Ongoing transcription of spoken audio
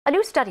A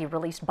new study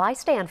released by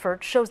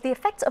Stanford shows the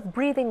effects of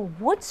breathing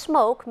wood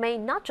smoke may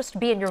not just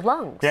be in your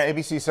lungs. Yeah,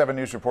 ABC 7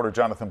 News reporter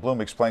Jonathan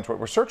Bloom explains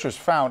what researchers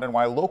found and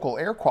why local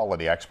air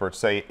quality experts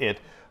say it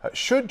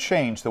should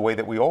change the way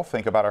that we all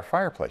think about our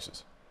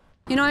fireplaces.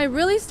 You know, I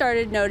really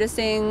started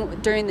noticing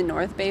during the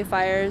North Bay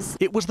fires.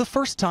 It was the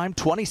first time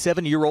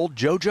 27-year-old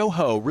JoJo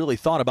Ho really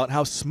thought about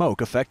how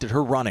smoke affected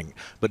her running.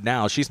 But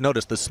now she's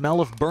noticed the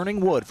smell of burning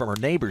wood from her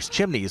neighbors'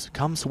 chimneys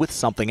comes with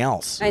something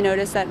else. I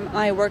noticed that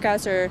my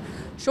workouts are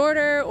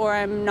shorter, or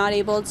I'm not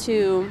able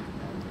to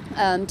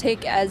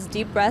take as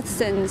deep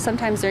breaths, and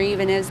sometimes there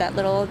even is that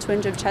little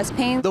twinge of chest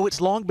pain. Though it's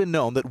long been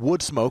known that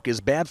wood smoke is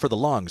bad for the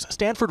lungs,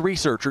 Stanford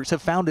researchers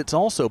have found it's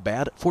also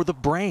bad for the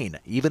brain,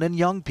 even in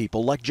young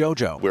people like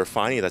JoJo. We're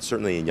finding that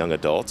certainly in young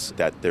adults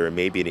that there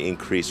may be an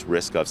increased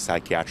risk of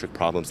psychiatric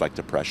problems like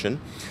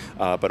depression,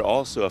 but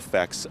also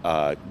affects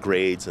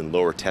grades and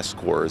lower test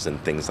scores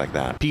and things like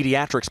that.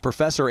 Pediatrics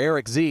professor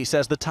Eric Z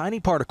says the tiny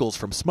particles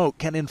from smoke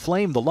can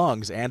inflame the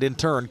lungs and in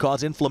turn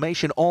cause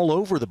inflammation all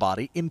over the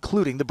body,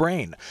 including the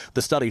brain.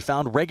 The study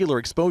found regular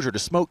exposure to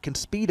smoke can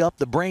speed up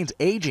the brain's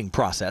aging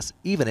process,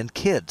 even in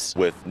kids.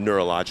 With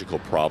neurological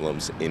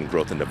problems in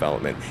growth and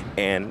development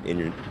and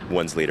in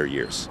one's later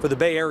years. For the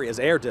Bay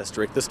Area's Air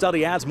District, the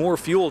study adds more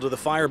fuel to the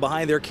fire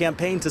behind their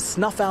campaign to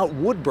snuff out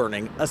wood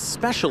burning,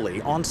 especially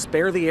on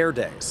Spare the Air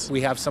days. We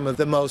have some of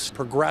the most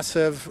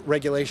progressive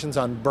regulations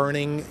on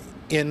burning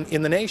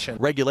in the nation.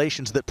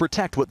 Regulations that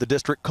protect what the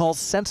district calls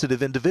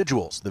sensitive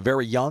individuals, the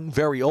very young,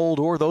 very old,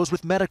 or those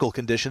with medical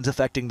conditions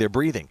affecting their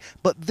breathing.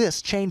 But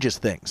this changes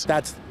things.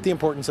 That's the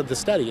importance of the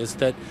study, is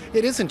that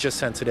it isn't just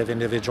sensitive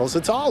individuals,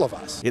 it's all of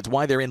us. It's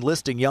why they're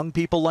enlisting young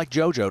people like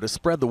JoJo to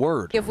spread the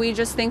word. If we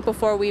just think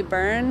before we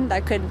burn,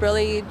 that could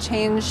really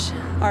change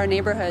our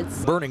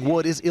neighborhoods. Burning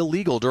wood is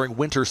illegal during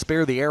winter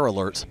Spare the Air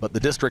alerts, but the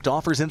district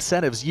offers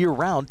incentives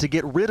year-round to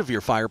get rid of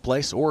your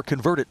fireplace or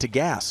convert it to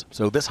gas.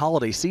 So this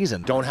holiday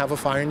season, don't have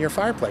a fire in your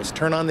fireplace.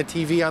 Turn on the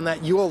TV on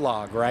that Yule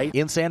log, right?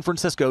 In San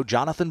Francisco,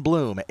 Jonathan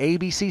Bloom,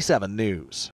 ABC 7 News.